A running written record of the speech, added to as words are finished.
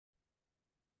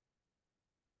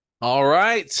All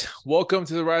right. Welcome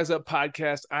to the Rise Up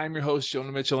podcast. I'm your host,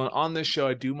 Jonah Mitchell. And on this show,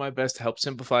 I do my best to help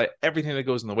simplify everything that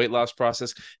goes in the weight loss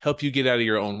process, help you get out of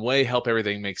your own way, help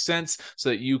everything make sense so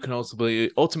that you can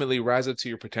ultimately rise up to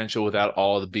your potential without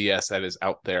all the BS that is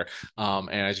out there.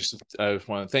 And I just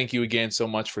want to thank you again so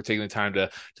much for taking the time to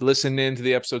listen in to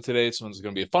the episode today. This one's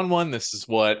going to be a fun one. This is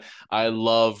what I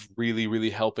love, really,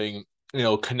 really helping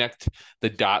connect the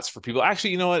dots for people.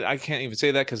 Actually, you know what? I can't even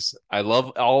say that because I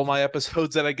love all my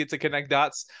episodes that I get to connect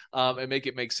dots and make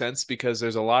it make sense, because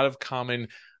there's a lot of common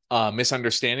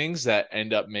misunderstandings that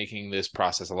end up making this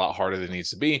process a lot harder than it needs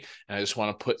to be. And I just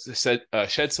want to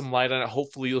shed some light on it.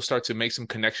 Hopefully, you'll start to make some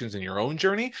connections in your own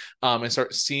journey and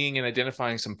start seeing and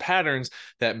identifying some patterns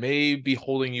that may be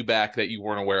holding you back that you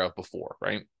weren't aware of before,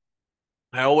 right?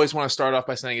 I always want to start off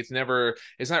by saying it's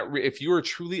not, if you are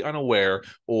truly unaware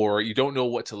or you don't know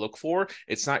what to look for,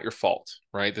 it's not your fault,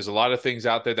 right? There's a lot of things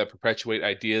out there that perpetuate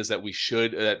ideas that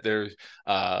that their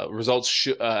results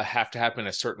should have to happen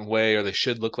a certain way, or they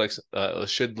should look like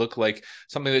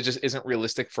something that just isn't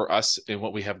realistic for us in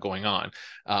what we have going on.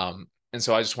 And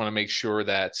so I just want to make sure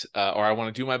that, or I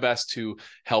want to do my best to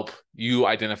help you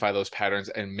identify those patterns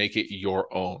and make it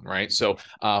your own, right? So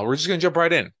we're just going to jump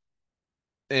right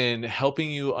in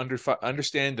helping you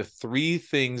understand the three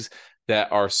things that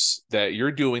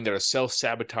you're doing that are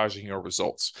self-sabotaging your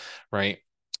results, right?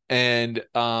 And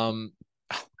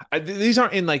these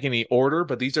aren't in like any order,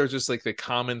 but these are just like the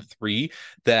common three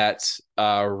that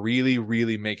really,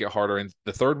 really make it harder. And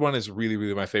the third one is really,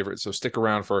 really my favorite. So stick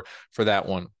around for that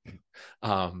one.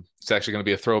 It's actually going to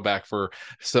be a throwback for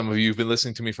some of you who've been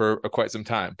listening to me for quite some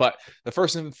time. But the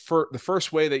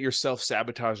first way that you're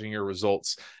self-sabotaging your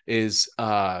results is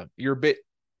you're a bit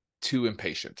too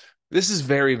impatient. This is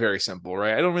very, very simple,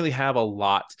 right? I don't really have a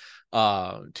lot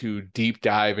to deep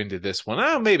dive into this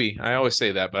one. Maybe I always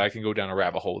say that, but I can go down a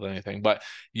rabbit hole with anything. But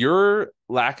your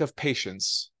lack of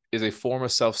patience is a form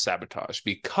of self-sabotage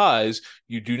because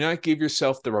you do not give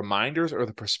yourself the reminders or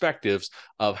the perspectives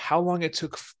of how long it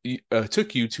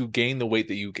took you to gain the weight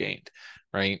that you gained,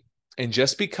 right? And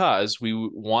just because we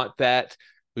want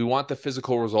the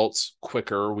physical results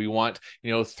quicker. We want,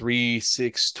 3,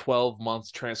 6, 12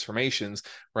 month transformations,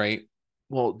 right?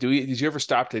 Well, did you ever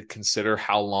stop to consider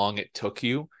how long it took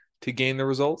you to gain the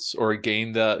results or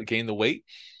gain the weight,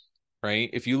 right?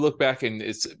 If you look back, and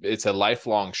it's a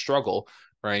lifelong struggle,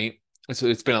 right? So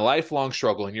it's been a lifelong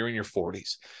struggle, and you're in your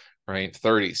 40s, right?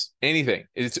 30s, anything.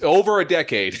 It's over a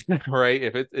decade, right?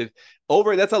 If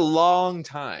over, that's a long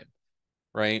time,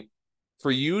 right? For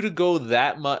you to go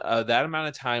that amount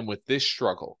of time with this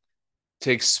struggle,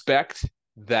 to expect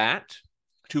that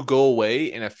to go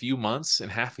away in a few months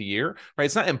and half a year, right?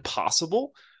 It's not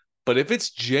impossible, but if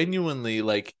it's genuinely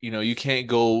like, you can't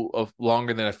go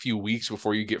longer than a few weeks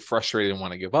before you get frustrated and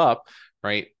want to give up,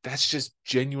 right? That's just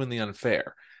genuinely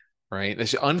unfair, right?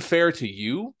 That's unfair to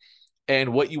you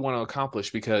and what you want to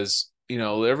accomplish, because,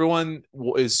 everyone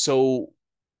is so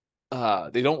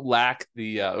they don't lack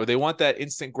or they want that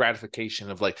instant gratification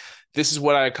of like, this is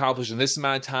what I accomplished in this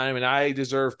amount of time and I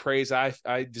deserve praise. I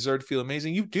deserve to feel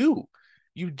amazing. You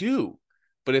do.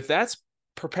 But if that's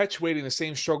perpetuating the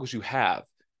same struggles you have,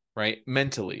 right,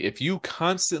 mentally, if you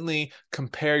constantly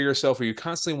compare yourself, or you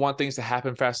constantly want things to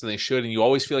happen faster than they should, and you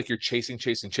always feel like you're chasing,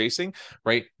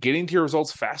 right, getting to your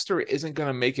results faster isn't going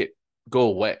to make it go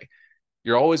away.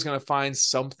 You're always going to find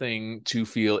something to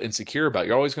feel insecure about.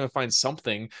 You're always going to find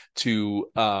something to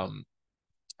try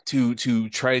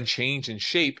and change and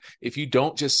shape if you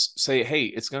don't just say, hey,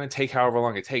 it's going to take however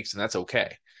long it takes, and that's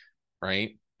okay,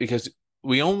 right? Because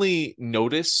we only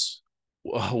notice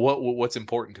what's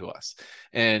important to us.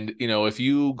 And if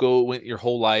you go with your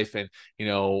whole life and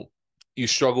you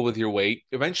struggle with your weight,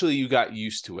 eventually you got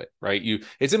used to it, right?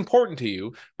 It's important to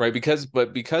you, right? Because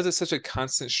it's such a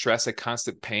constant stress, a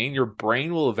constant pain, your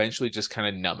brain will eventually just kind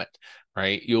of numb it,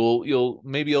 right? You'll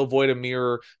avoid a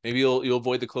mirror, maybe you'll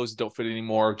avoid the clothes that don't fit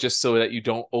anymore, just so that you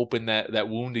don't open that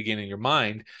wound again in your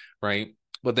mind, right?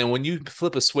 But then when you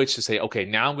flip a switch to say, okay,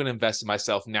 now I'm going to invest in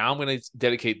myself. Now I'm going to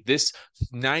dedicate this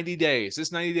 90 days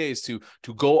to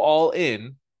go all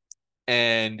in,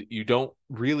 and you don't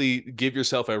really give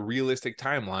yourself a realistic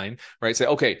timeline, right? Say,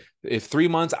 okay, if 3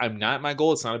 months I'm not at my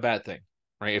goal, it's not a bad thing,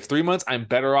 right? If 3 months I'm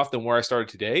better off than where I started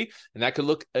today, and that could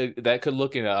look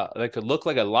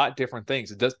like a lot different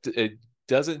things. It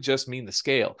doesn't just mean the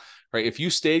scale, right? If you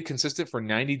stayed consistent for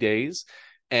 90 days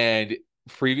and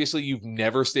previously you've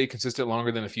never stayed consistent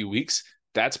longer than a few weeks,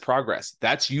 that's progress.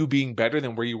 That's you being better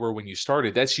than where you were when you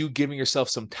started. That's you giving yourself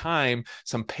some time,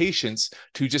 some patience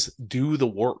to just do the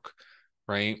work,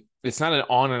 right? It's not an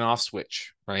on and off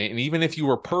switch, right? And even if you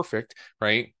were perfect,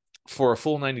 right, for a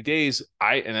full 90 days,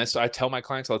 I tell my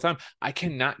clients all the time, I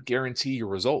cannot guarantee your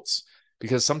results,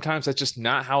 because sometimes that's just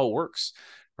not how it works.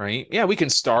 Right? Yeah, we can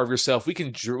starve yourself. We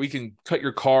can cut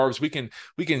your carbs.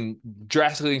 We can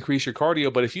drastically increase your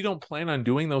cardio. But if you don't plan on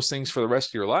doing those things for the rest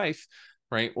of your life,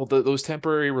 right? Well, those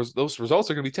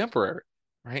results are going to be temporary,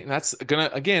 right? And that's going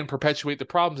to, again, perpetuate the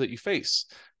problems that you face,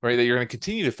 right? That you're going to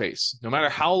continue to face, no matter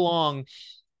how long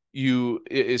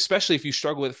especially if you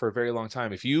struggle with it for a very long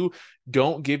time. If you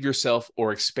don't give yourself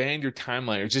or expand your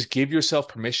timeline or just give yourself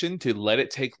permission to let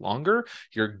it take longer,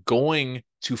 you're going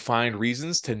to find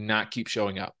reasons to not keep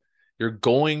showing up. You're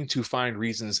going to find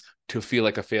reasons to feel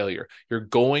like a failure. You're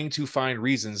going to find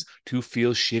reasons to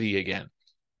feel shitty again.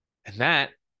 And that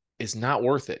is not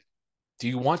worth it. Do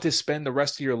you want to spend the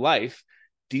rest of your life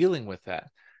dealing with that?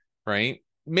 Right?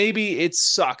 Maybe it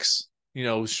sucks,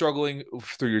 struggling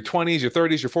through your 20s, your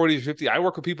 30s, your 40s, your 50s. I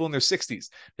work with people in their 60s.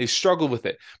 They struggle with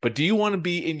it. But do you want to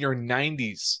be in your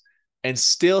 90s and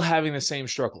still having the same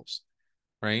struggles,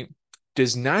 right?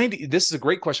 This is a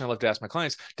great question I love to ask my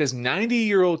clients. Does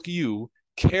 90-year-old you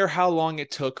care how long it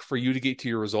took for you to get to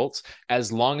your results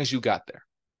as long as you got there?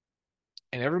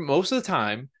 And most of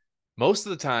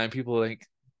the time people think,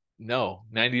 no,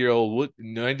 90-year-old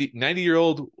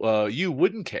you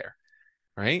wouldn't care.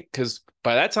 Right? Because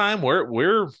by that time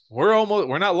we're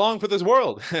not long for this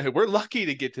world. We're lucky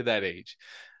to get to that age,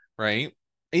 right?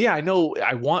 Yeah, I know.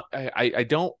 I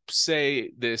don't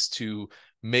say this to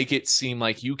make it seem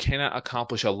like you cannot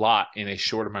accomplish a lot in a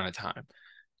short amount of time,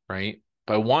 right?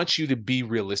 But I want you to be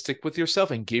realistic with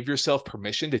yourself and give yourself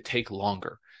permission to take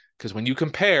longer. Because when you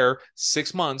compare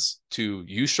 6 months to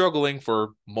you struggling for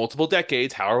multiple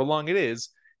decades, however long it is,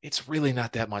 it's really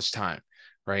not that much time.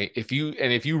 Right? If you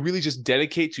really just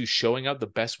dedicate to showing up the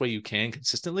best way you can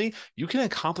consistently, you can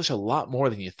accomplish a lot more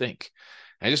than you think.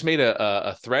 And I just made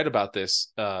a thread about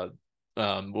this with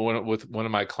one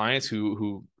of my clients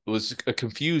who was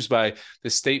confused by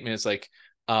this statement. It's like,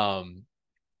 what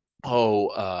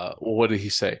did he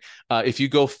say? If you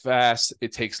go fast,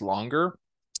 it takes longer.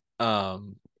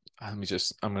 I'm going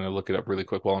to look it up really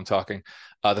quick while I'm talking.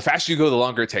 The faster you go, the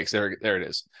longer it takes. There it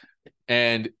is.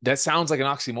 And that sounds like an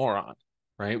oxymoron.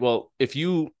 Right. Well, if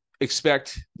you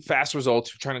expect fast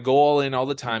results, you're trying to go all in all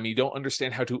the time, you don't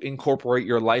understand how to incorporate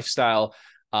your lifestyle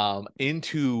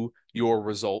into your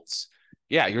results.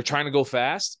 Yeah, you're trying to go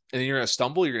fast and then you're going to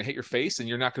stumble, you're going to hit your face, and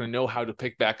you're not going to know how to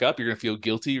pick back up. You're going to feel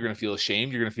guilty. You're going to feel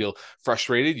ashamed. You're going to feel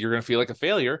frustrated. You're going to feel like a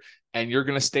failure, and you're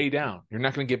going to stay down. You're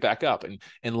not going to get back up.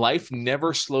 And life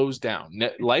never slows down.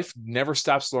 Life never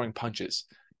stops throwing punches.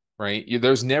 Right.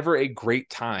 There's never a great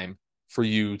time for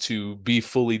you to be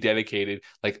fully dedicated,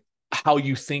 like how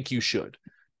you think you should,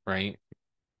 right?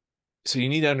 So you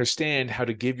need to understand how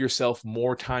to give yourself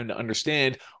more time to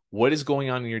understand what is going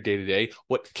on in your day-to-day,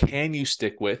 what can you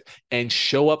stick with, and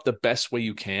show up the best way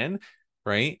you can,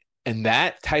 right? And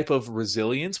that type of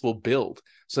resilience will build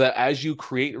so that as you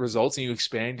create results and you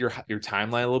expand your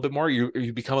timeline a little bit more,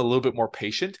 you become a little bit more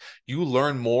patient, you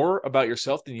learn more about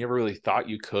yourself than you ever really thought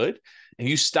you could. And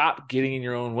you stop getting in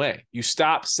your own way. You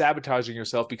stop sabotaging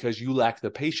yourself because you lack the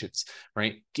patience,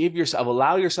 right?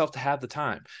 Allow yourself to have the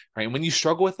time, right? And when you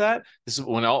struggle with that, this is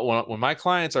when my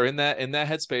clients are in that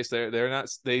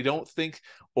headspace, they don't think,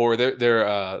 or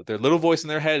their little voice in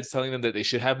their head is telling them that they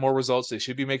should have more results, they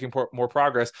should be making more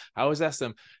progress. I always ask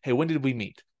them, hey, when did we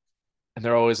meet? And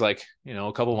they're always like,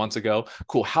 a couple months ago.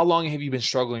 Cool. How long have you been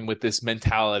struggling with this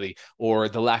mentality or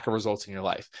the lack of results in your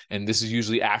life? And this is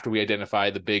usually after we identify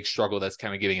the big struggle that's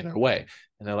kind of getting in their way.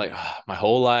 And they're like, my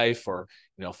whole life, or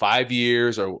 5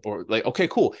 years, or like, okay,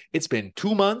 cool. It's been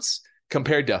 2 months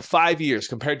compared to 5 years,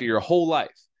 compared to your whole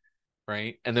life.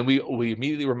 Right. And then we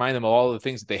immediately remind them of all the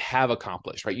things that they have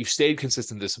accomplished. Right. You've stayed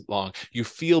consistent this long. You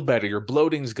feel better. Your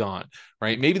bloating's gone.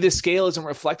 Right. Maybe the scale isn't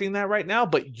reflecting that right now,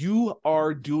 but you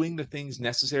are doing the things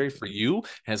necessary for you.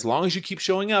 And as long as you keep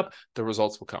showing up, the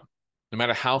results will come. No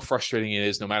matter how frustrating it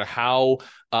is, no matter how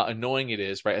annoying it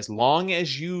is. Right. As long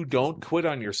as you don't quit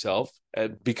on yourself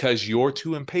because you're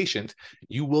too impatient,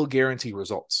 you will guarantee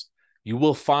results. You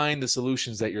will find the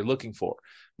solutions that you're looking for.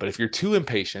 But if you're too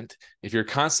impatient, if you're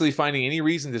constantly finding any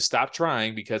reason to stop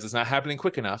trying because it's not happening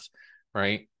quick enough,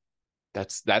 right?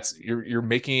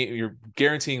 You're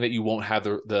guaranteeing that you won't have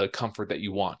the comfort that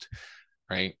you want,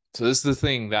 right? So this is the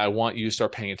thing that I want you to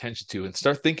start paying attention to and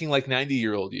start thinking like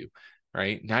 90-year-old you,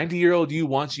 right? 90-year-old you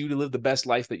wants you to live the best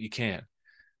life that you can,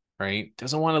 right?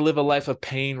 Doesn't want to live a life of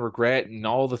pain, regret, and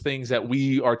all the things that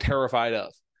we are terrified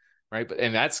of, right?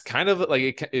 And that's kind of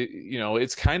like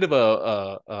it's kind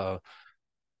of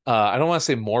I don't want to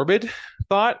say morbid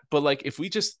thought, but like if we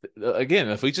just again,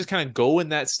 if we just kind of go in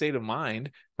that state of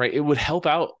mind, right, it would help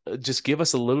out, just give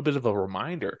us a little bit of a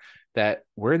reminder that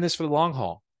we're in this for the long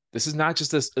haul. This is not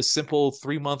just a simple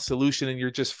 3 month solution and you're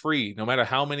just free, no matter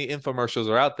how many infomercials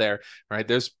are out there, right?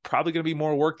 There's probably going to be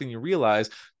more work than you realize.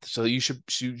 So you should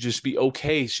just be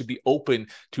okay, should be open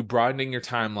to broadening your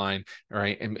timeline,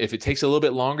 right? And if it takes a little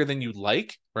bit longer than you'd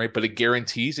like, right, but it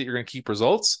guarantees that you're going to keep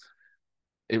results,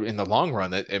 in the long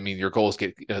run, that I mean, your goals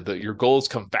get your goals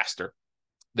come faster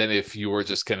than if you were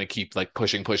just going to keep like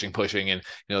pushing, and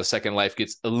the second life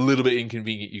gets a little bit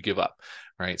inconvenient, you give up,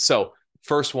 right? So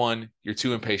first one, you're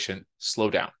too impatient, slow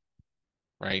down,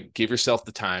 right? Give yourself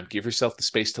the time, give yourself the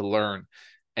space to learn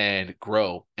and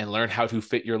grow and learn how to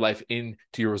fit your life into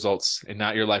your results and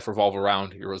not your life revolve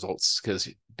around your results, because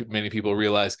many people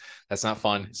realize that's not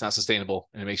fun, it's not sustainable,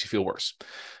 and it makes you feel worse.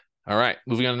 All right,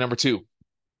 moving on to number two.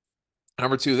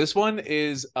 Number two, this one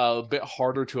is a bit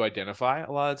harder to identify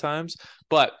a lot of times,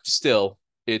 but still,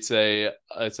 it's a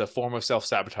form of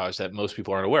self-sabotage that most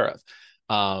people aren't aware of.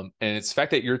 And it's the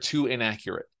fact that you're too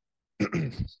inaccurate.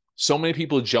 So many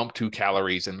people jump to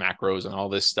calories and macros and all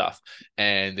this stuff,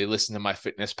 and they listen to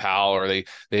MyFitnessPal, or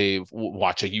they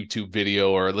watch a YouTube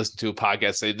video or listen to a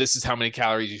podcast, say this is how many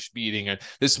calories you should be eating, and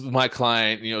this is my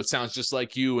client, it sounds just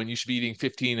like you, and you should be eating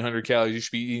 1,500 calories, you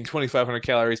should be eating 2,500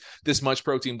 calories, this much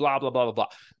protein, blah blah blah blah blah,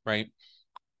 right?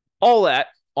 All that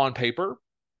on paper,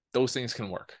 those things can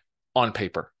work on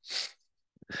paper,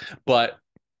 but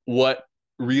what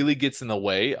really gets in the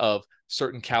way of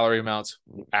certain calorie amounts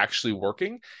actually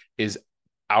working is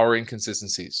our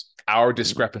inconsistencies, our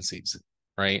discrepancies,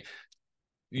 right?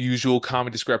 Usual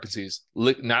common discrepancies,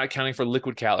 not accounting for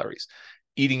liquid calories,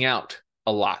 eating out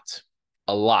a lot,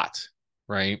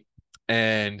 right?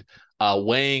 And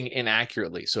weighing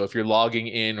inaccurately. So if you're logging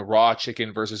in raw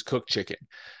chicken versus cooked chicken,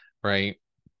 right?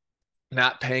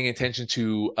 Not paying attention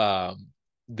to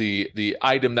the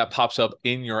item that pops up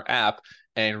in your app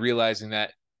and realizing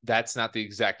that that's not the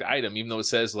exact item, even though it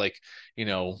says like,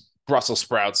 Brussels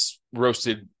sprouts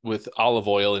roasted with olive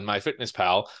oil in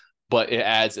MyFitnessPal, but it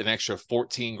adds an extra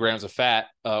 14 grams of fat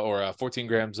or 14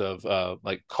 grams of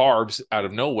like carbs out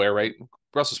of nowhere, right?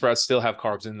 Brussels sprouts still have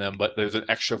carbs in them, but there's an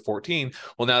extra 14.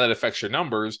 Well, now that affects your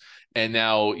numbers, and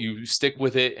now you stick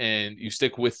with it and you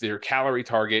stick with your calorie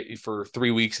target for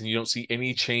 3 weeks and you don't see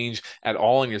any change at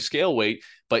all in your scale weight,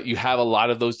 but you have a lot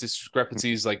of those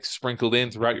discrepancies like sprinkled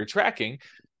in throughout your tracking,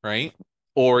 right?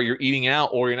 Or you're eating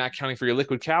out, or you're not counting for your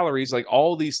liquid calories, like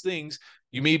all these things,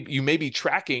 you may be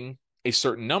tracking a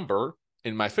certain number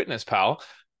in MyFitnessPal,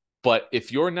 but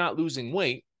if you're not losing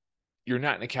weight, you're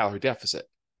not in a calorie deficit.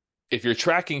 If you're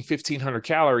tracking 1,500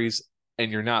 calories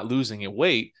and you're not losing a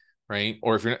weight, right?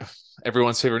 Or if you're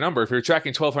everyone's favorite number, if you're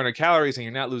tracking 1,200 calories and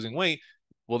you're not losing weight,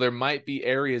 well, there might be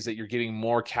areas that you're getting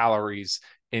more calories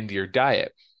into your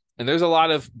diet. And there's a lot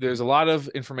of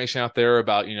information out there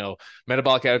about,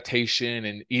 metabolic adaptation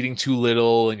and eating too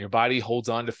little and your body holds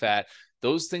on to fat.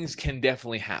 Those things can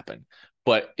definitely happen.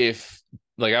 But if,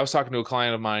 like, I was talking to a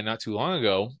client of mine not too long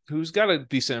ago who's got a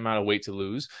decent amount of weight to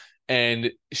lose,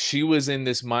 and she was in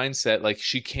this mindset like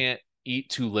she can't eat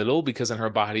too little because then her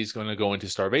body's going to go into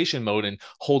starvation mode and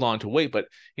hold on to weight. But,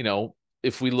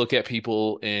 if we look at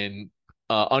people in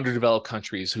underdeveloped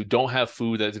countries who don't have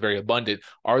food that's very abundant,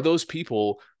 are those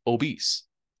people obese?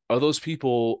 Are those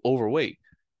people overweight?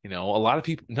 A lot of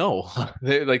people, no.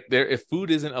 they're if food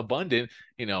isn't abundant,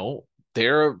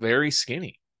 they're very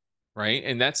skinny, right?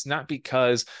 And that's not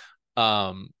because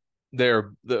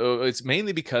it's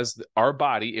mainly because our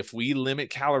body, if we limit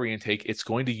calorie intake, it's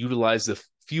going to utilize the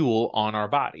fuel on our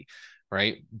body,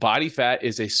 right? Body fat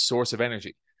is a source of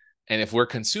energy. And if we're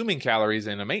consuming calories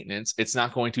in a maintenance, it's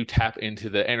not going to tap into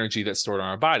the energy that's stored on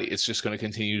our body. It's just going to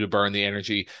continue to burn the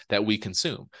energy that we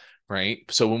consume, right?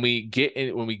 So when we get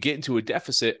into a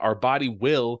deficit, our body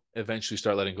will eventually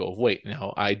start letting go of weight.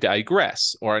 Now, I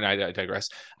digress.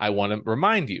 I want to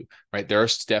remind you, right? There are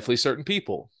definitely certain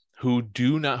people who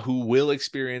will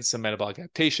experience some metabolic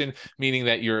adaptation, meaning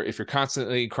that if you're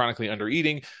constantly chronically under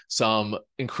eating, some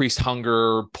increased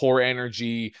hunger, poor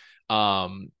energy,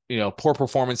 poor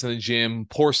performance in the gym,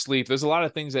 poor sleep. There's a lot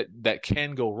of things that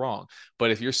can go wrong. But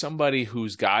if you're somebody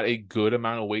who's got a good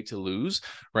amount of weight to lose,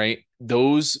 right,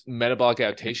 those metabolic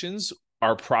adaptations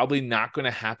are probably not going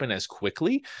to happen as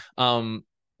quickly,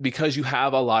 because you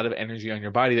have a lot of energy on your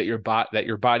body that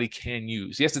your body can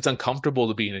use. Yes, it's uncomfortable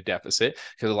to be in a deficit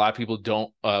because a lot of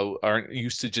people aren't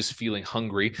used to just feeling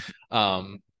hungry.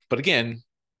 But again,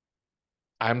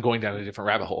 I'm going down a different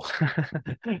rabbit hole.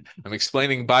 I'm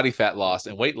explaining body fat loss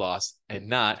and weight loss and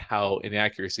not how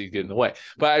inaccuracies get in the way.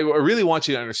 But I really want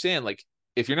you to understand, like,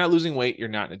 if you're not losing weight, you're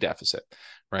not in a deficit,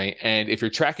 right? And if you're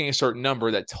tracking a certain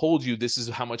number that told you this is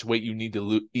how much weight you need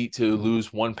to eat to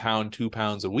lose 1 pound, 2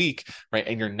 pounds a week, right?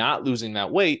 And you're not losing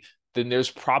that weight, then there's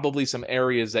probably some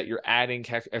areas that you're adding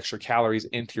extra calories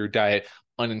into your diet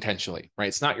unintentionally, right?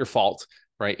 It's not your fault,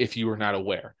 right? If you are not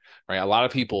aware, right? A lot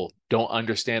of people don't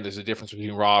understand there's a difference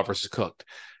between raw versus cooked,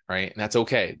 right? And that's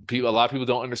okay. A lot of people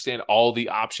don't understand all the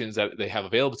options that they have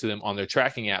available to them on their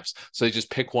tracking apps. So they just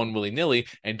pick one willy-nilly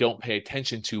and don't pay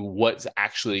attention to what's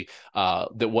actually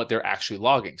what they're actually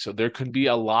logging. So there could be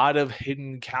a lot of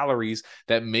hidden calories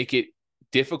that make it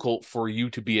difficult for you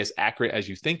to be as accurate as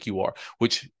you think you are,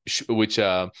 which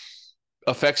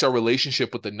affects our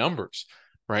relationship with the numbers,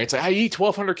 right? It's like, I eat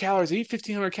 1,200 calories, I eat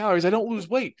 1,500 calories, I don't lose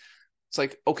weight. It's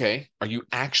like, okay, are you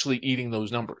actually eating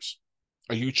those numbers?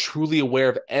 Are you truly aware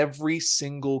of every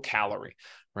single calorie,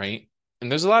 right?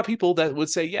 And there's a lot of people that would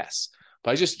say yes,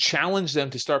 but I just challenge them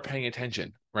to start paying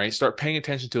attention, right? Start paying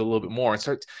attention to it a little bit more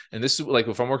and this is like,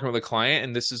 if I'm working with a client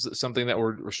and this is something that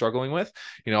we're struggling with,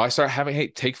 I start having, hey,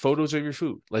 take photos of your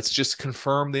food. Let's just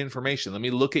confirm the information. Let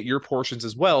me look at your portions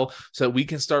as well so that we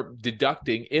can start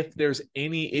deducting if there's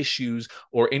any issues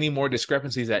or any more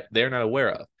discrepancies that they're not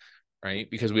aware of. Right?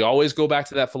 Because we always go back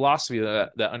to that philosophy,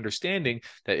 that understanding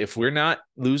that if we're not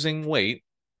losing weight,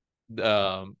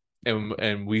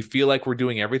 and we feel like we're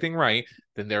doing everything right,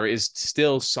 then there is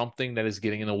still something that is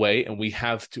getting in the way, and we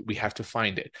have to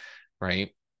find it,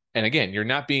 right? And again, you're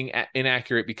not being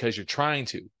inaccurate because you're trying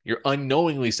to. You're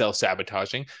unknowingly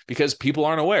self-sabotaging because people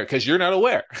aren't aware, because you're not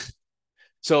aware.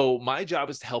 So my job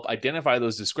is to help identify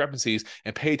those discrepancies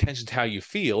and pay attention to how you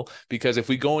feel, because if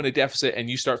we go in a deficit and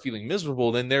you start feeling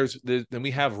miserable, then then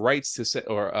we have rights to say,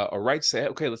 or a right to say,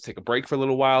 okay, let's take a break for a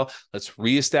little while. Let's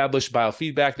reestablish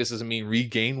biofeedback. This doesn't mean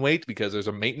regain weight, because there's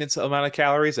a maintenance amount of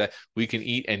calories that we can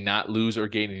eat and not lose or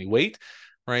gain any weight,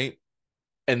 right?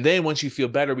 And then once you feel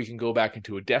better, we can go back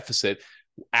into a deficit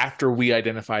after we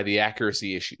identify the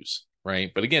accuracy issues.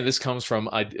 Right. But again, this comes from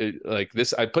like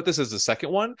this. I put this as the second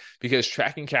one because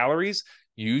tracking calories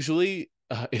usually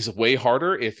is way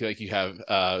harder if like you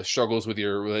have struggles with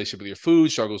your relationship with your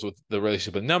food, struggles with the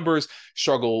relationship with numbers,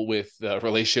 struggle with the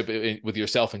relationship with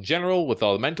yourself in general, with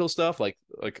all the mental stuff, like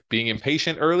being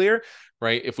impatient earlier.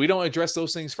 Right. If we don't address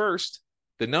those things first,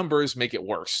 the numbers make it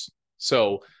worse.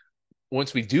 So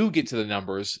once we do get to the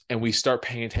numbers and we start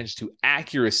paying attention to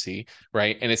accuracy,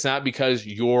 right? And it's not because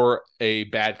you're a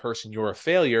bad person, you're a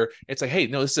failure. It's like, hey,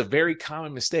 no, this is a very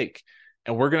common mistake.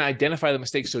 And we're going to identify the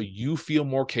mistake so you feel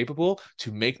more capable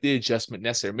to make the adjustment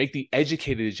necessary, make the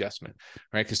educated adjustment,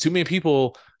 right? Because too many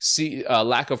people see a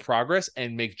lack of progress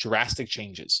and make drastic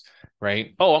changes,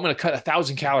 right? Oh, I'm going to cut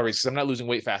 1,000 calories because I'm not losing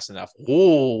weight fast enough.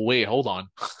 Oh, wait, hold on.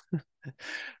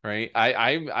 Right.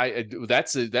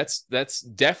 That's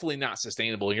definitely not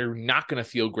sustainable. You're not going to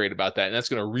feel great about that. And that's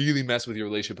going to really mess with your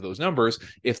relationship with those numbers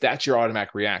if that's your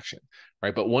automatic reaction.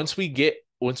 Right. But once we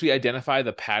identify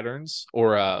the patterns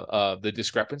or the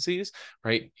discrepancies,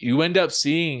 right, you end up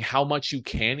seeing how much you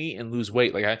can eat and lose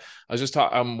weight. Like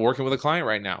I'm working with a client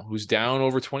right now who's down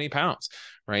over 20 pounds,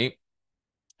 right?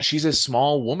 She's a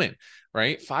small woman,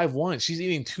 right? 5'1". She's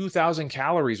eating 2,000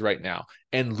 calories right now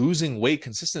and losing weight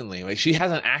consistently. Like, she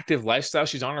has an active lifestyle.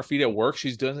 She's on her feet at work.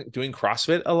 She's doing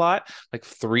CrossFit a lot, like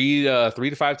three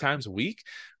to 5 times a week,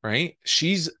 right?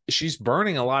 She's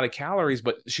burning a lot of calories,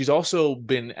 but she's also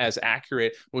been as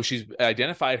accurate. Well, she's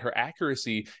identified her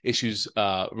accuracy issues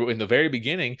in the very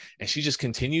beginning, and she just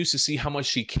continues to see how much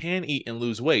she can eat and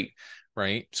lose weight.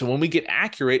 Right. So when we get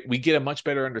accurate, we get a much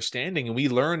better understanding, and we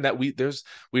learn that we're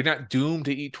not doomed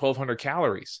to eat 1,200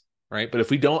 calories. Right. But if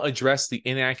we don't address the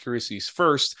inaccuracies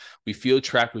first, we feel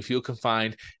trapped, we feel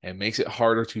confined, and it makes it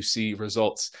harder to see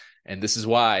results. And this is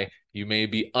why you may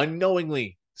be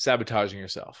unknowingly sabotaging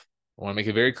yourself. I want to make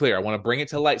it very clear. I want to bring it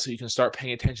to light so you can start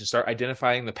paying attention, start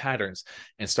identifying the patterns,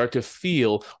 and start to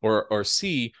feel or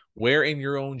see where in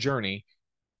your own journey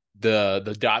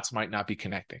the dots might not be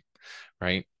connecting.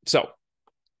 Right. So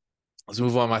let's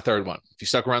move on to my third one. If you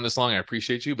stuck around this long, I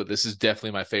appreciate you, but this is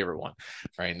definitely my favorite one,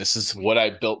 right? And this is what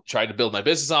I tried to build my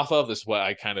business off of. This is what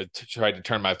I kind of tried to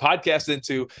turn my podcast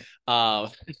into.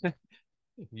 The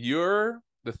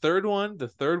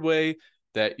third way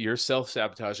that you're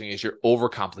self-sabotaging is you're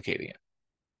overcomplicating it.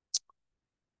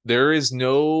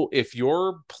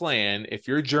 If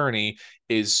your journey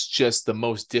is just the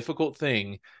most difficult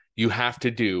thing you have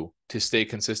to do to stay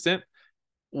consistent,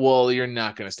 well, you're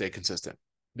not going to stay consistent,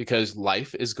 because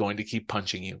life is going to keep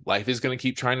punching you. Life is going to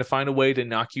keep trying to find a way to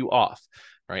knock you off,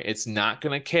 right? It's not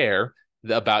going to care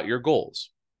about your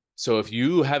goals. So if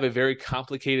you have a very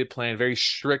complicated plan, very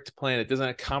strict plan, it doesn't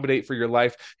accommodate for your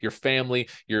life, your family,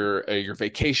 your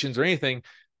vacations or anything,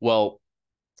 well,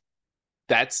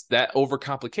 that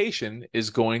overcomplication is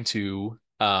going to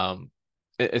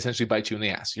essentially bite you in the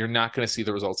ass. You're not going to see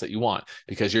the results that you want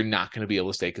because you're not going to be able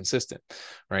to stay consistent,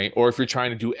 right? Or if you're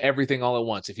trying to do everything all at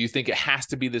once, if you think it has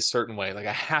to be this certain way, like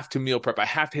I have to meal prep, I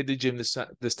have to hit the gym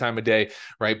this time of day,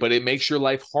 right? But it makes your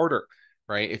life harder,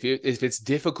 right? If it's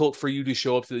difficult for you to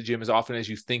show up to the gym as often as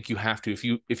you think you have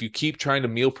to, if you keep trying to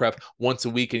meal prep once a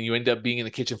week and you end up being in the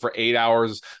kitchen for 8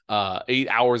 hours at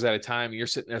a time, you're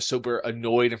sitting there super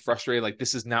annoyed and frustrated, like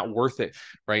this is not worth it,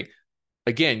 right?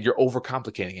 Again, you're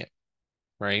overcomplicating it,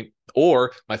 right?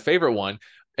 Or my favorite one,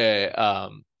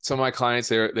 some of my clients,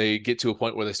 they get to a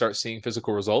point where they start seeing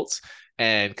physical results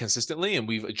and consistently, and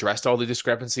we've addressed all the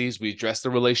discrepancies, we addressed the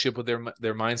relationship with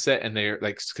their mindset, and they're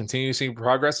like continuing seeing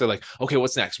progress. They're like, okay,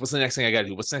 what's next? What's the next thing I got to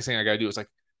do? What's the next thing I got to do? It's like,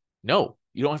 no,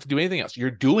 you don't have to do anything else.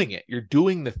 You're doing it. You're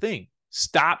doing the thing.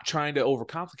 Stop trying to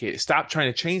overcomplicate it. Stop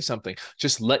trying to change something.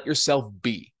 Just let yourself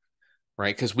be.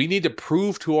 Right? Because we need to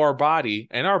prove to our body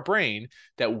and our brain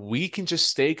that we can just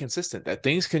stay consistent, that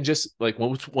things can just like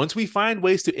once we find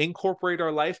ways to incorporate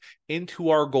our life into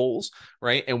our goals,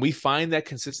 right? And we find that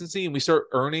consistency and we start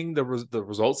earning the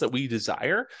results that we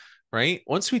desire, right?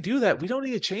 Once we do that, we don't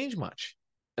need to change much.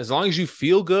 As long as you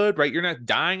feel good, right? You're not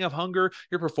dying of hunger,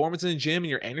 your performance in the gym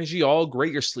and your energy all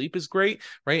great, your sleep is great,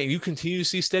 right? And you continue to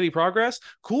see steady progress.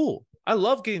 Cool. I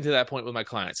love getting to that point with my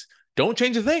clients. Don't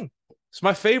change a thing. It's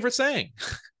my favorite saying,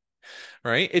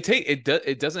 right?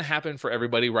 It doesn't happen for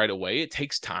everybody right away. It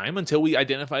takes time until we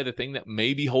identify the thing that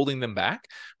may be holding them back,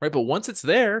 right? But once it's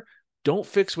there, don't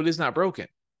fix what is not broken.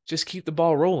 Just keep the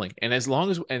ball rolling. And as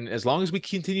long as we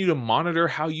continue to monitor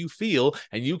how you feel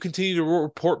and you continue to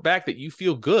report back that you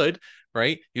feel good,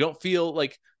 right? You don't feel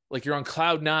like you're on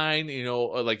cloud nine,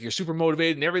 like you're super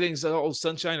motivated and everything's all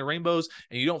sunshine and rainbows,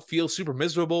 and you don't feel super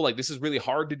miserable, like this is really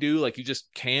hard to do, like you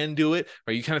just can do it,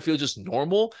 right? You kind of feel just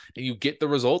normal and you get the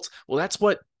results. Well, that's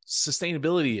what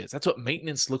sustainability is. That's what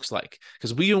maintenance looks like.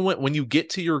 Because when you get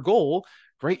to your goal,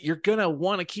 right, you're going to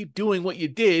want to keep doing what you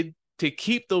did to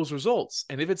keep those results.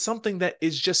 And if it's something that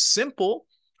is just simple,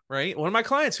 right? One of my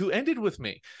clients who ended with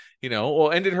me,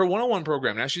 ended her one-on-one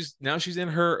program. Now she's in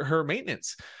her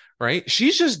maintenance, right?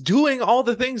 She's just doing all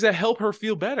the things that help her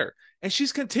feel better. And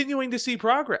she's continuing to see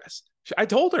progress. I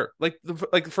told her like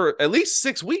for at least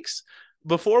 6 weeks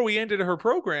before we ended her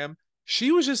program,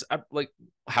 she was just like,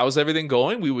 how's everything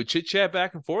going? We would chit chat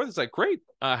back and forth. It's like, great.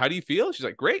 How do you feel? She's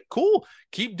like, great, cool.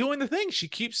 Keep doing the thing. She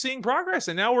keeps seeing progress.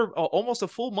 And now we're almost a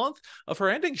full month of her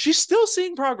ending. She's still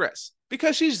seeing progress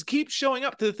because she just keeps showing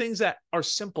up to the things that are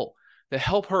simple, that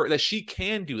help her, that she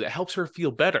can do, that helps her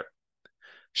feel better.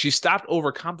 She stopped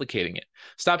overcomplicating it,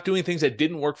 stopped doing things that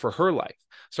didn't work for her life,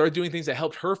 started doing things that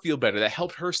helped her feel better, that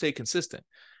helped her stay consistent,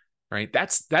 right?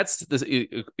 That's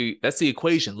the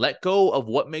equation. Let go of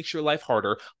what makes your life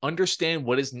harder, understand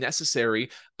what is necessary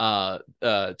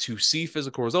to see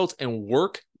physical results, and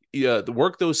work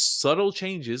those subtle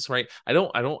changes, right?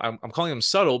 I'm calling them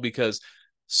subtle because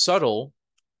subtle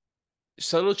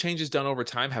changes done over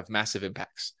time have massive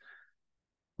impacts.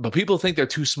 But people think they're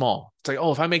too small. It's like,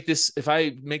 oh, if I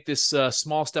make this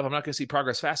small step, I'm not going to see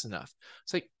progress fast enough.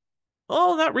 It's like,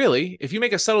 oh, not really. If you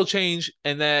make a subtle change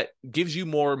and that gives you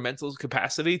more mental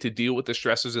capacity to deal with the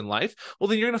stressors in life, well,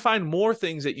 then you're going to find more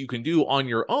things that you can do on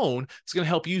your own. It's going to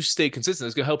help you stay consistent.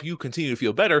 It's going to help you continue to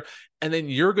feel better. And then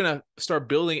you're going to start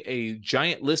building a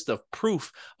giant list of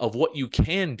proof of what you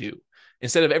can do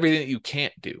instead of everything that you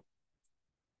can't do,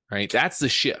 right? That's the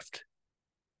shift.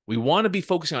 We want to be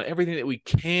focusing on everything that we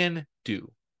can do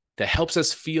that helps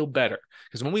us feel better.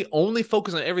 Because when we only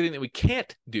focus on everything that we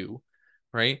can't do,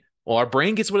 right? Well, our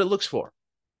brain gets what it looks for.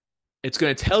 It's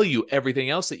going to tell you everything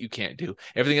else that you can't do,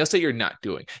 everything else that you're not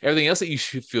doing, everything else that you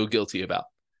should feel guilty about,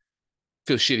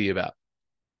 feel shitty about.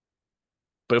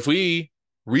 But if we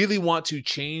really want to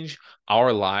change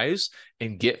our lives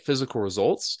and get physical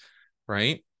results,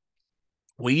 right?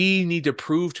 We need to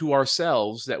prove to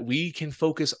ourselves that we can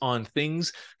focus on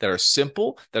things that are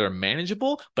simple, that are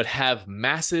manageable, but have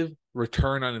massive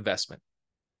return on investment,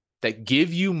 that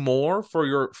give you more for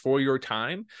your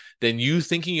time than you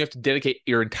thinking you have to dedicate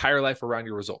your entire life around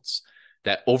your results.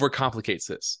 That overcomplicates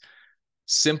this.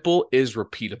 Simple is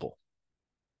repeatable.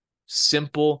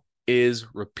 Simple is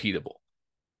repeatable.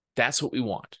 That's what we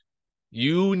want.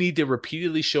 You need to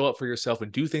repeatedly show up for yourself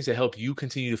and do things that help you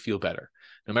continue to feel better,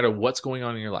 no matter what's going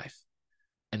on in your life.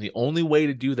 And the only way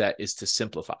to do that is to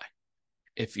simplify.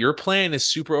 If your plan is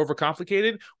super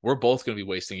overcomplicated, we're both going to be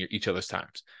wasting each other's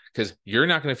times because you're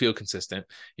not going to feel consistent.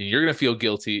 And you're going to feel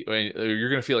guilty, or you're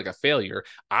going to feel like a failure.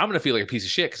 I'm going to feel like a piece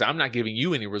of shit because I'm not giving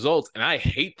you any results. And I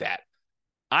hate that.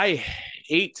 I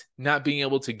hate not being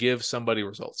able to give somebody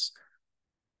results.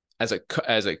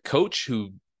 as a coach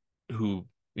who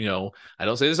I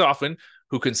don't say this often,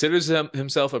 who considers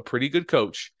himself a pretty good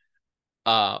coach,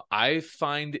 I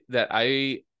find that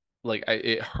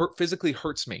it physically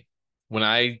hurts me when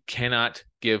I cannot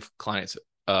give clients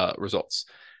results,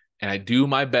 and I do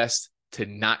my best to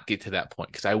not get to that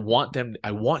point because I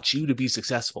want you to be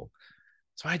successful.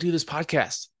 So I do this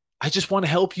podcast. I just want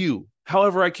to help you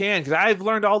however I can because I've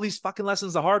learned all these fucking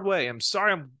lessons the hard way. I'm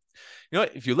sorry.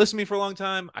 If you listen to me for a long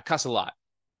time, I cuss a lot.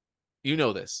 You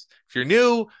know this. If you're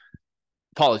new,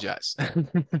 apologize.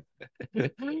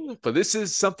 But this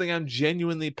is something I'm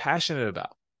genuinely passionate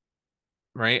about,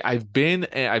 right? I've been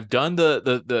the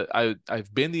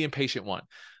impatient one.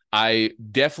 I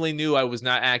definitely knew I was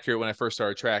not accurate when I first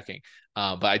started tracking.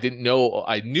 But I didn't know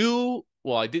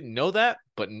that,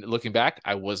 but looking back,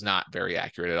 I was not very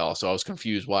accurate at all. So I was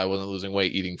confused why I wasn't losing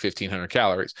weight eating 1,500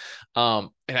 calories.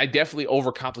 And I definitely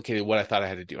overcomplicated what I thought I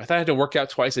had to do. I thought I had to work out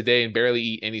twice a day and barely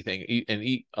eat anything,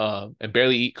 and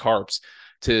barely eat carbs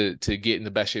to get in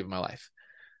the best shape of my life.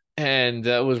 And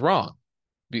that was wrong.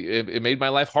 It made my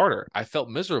life harder. I felt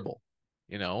miserable.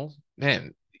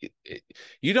 Man,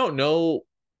 you don't know.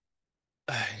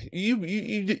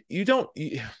 You don't.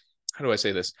 How do I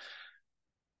say this?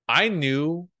 I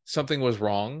knew something was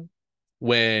wrong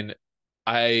when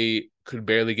I could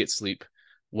barely get sleep,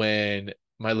 when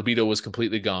my libido was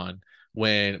completely gone,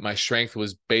 when my strength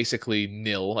was basically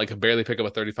nil. I could barely pick up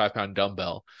a 35-pound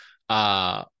dumbbell,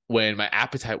 when my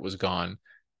appetite was gone.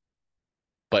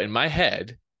 But in my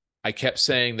head, I kept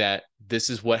saying that this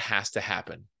is what has to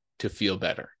happen to feel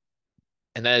better.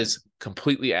 And that is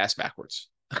completely ass backwards.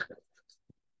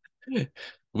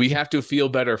 We have to feel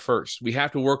better first. We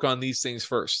have to work on these things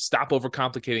first. Stop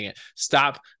overcomplicating it.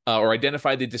 Stop or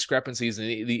identify the discrepancies and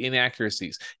the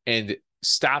inaccuracies, and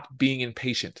stop being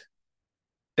impatient.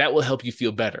 That will help you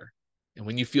feel better. And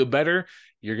when you feel better,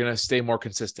 you're going to stay more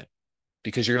consistent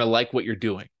because you're going to like what you're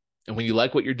doing. And when you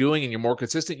like what you're doing and you're more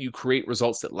consistent, you create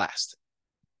results that last.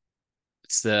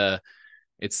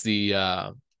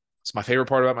 It's my favorite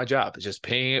part about my job. It's just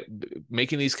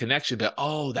making these connections that,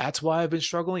 oh, that's why I've been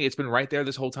struggling. It's been right there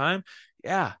this whole time.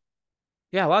 Yeah.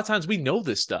 Yeah. A lot of times we know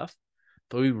this stuff,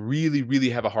 but we really, really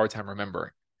have a hard time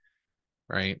remembering.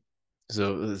 Right.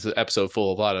 So this is an episode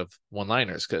full of a lot of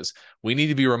one-liners because we need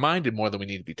to be reminded more than we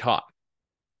need to be taught.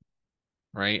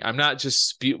 Right. I'm not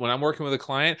just when I'm working with a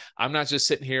client, I'm not just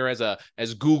sitting here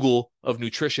as Google of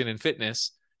nutrition and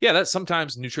fitness. Yeah, that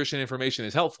sometimes nutrition information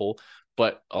is helpful,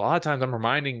 but a lot of times I'm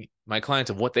reminding my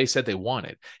clients of what they said they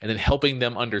wanted and then helping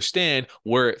them understand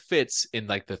where it fits in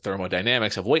like the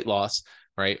thermodynamics of weight loss,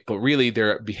 right? But really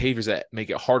there are behaviors that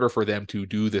make it harder for them to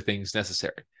do the things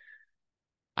necessary.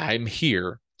 I'm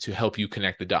here to help you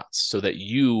connect the dots so that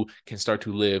you can start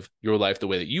to live your life the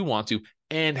way that you want to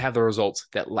and have the results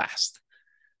that last.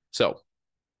 So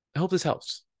I hope this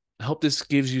helps. I hope this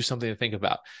gives you something to think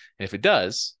about. And if it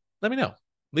does, let me know.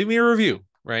 Leave me a review,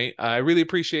 right? I really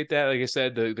appreciate that. Like I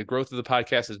said, the growth of the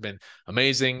podcast has been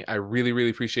amazing. I really, really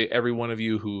appreciate every one of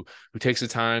you who takes the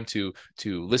time to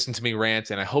listen to me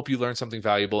rant. And I hope you learn something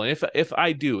valuable. And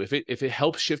if it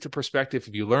helps shift a perspective,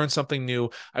 if you learn something new,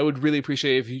 I would really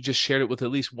appreciate it if you just shared it with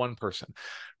at least one person.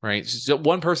 Right. So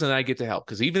one person that I get to help,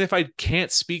 because even if I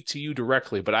can't speak to you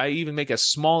directly, but I even make a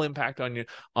small impact on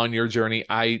your journey,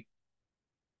 it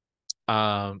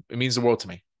means the world to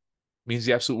me. It means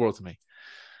the absolute world to me.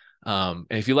 And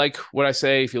if you like what I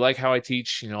say, if you like how I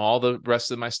teach, all the rest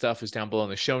of my stuff is down below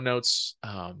in the show notes.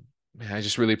 And I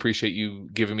just really appreciate you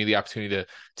giving me the opportunity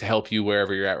to help you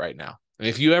wherever you're at right now. And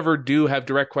if you ever do have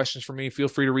direct questions for me, feel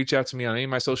free to reach out to me on any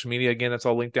of my social media. Again, that's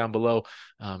all linked down below.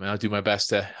 And I'll do my best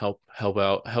to help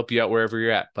you out wherever you're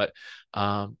at. But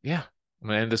yeah, I'm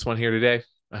going to end this one here today.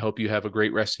 I hope you have a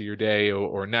great rest of your day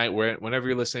or night, whenever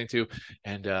you're listening to,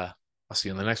 and I'll see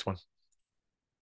you in the next one.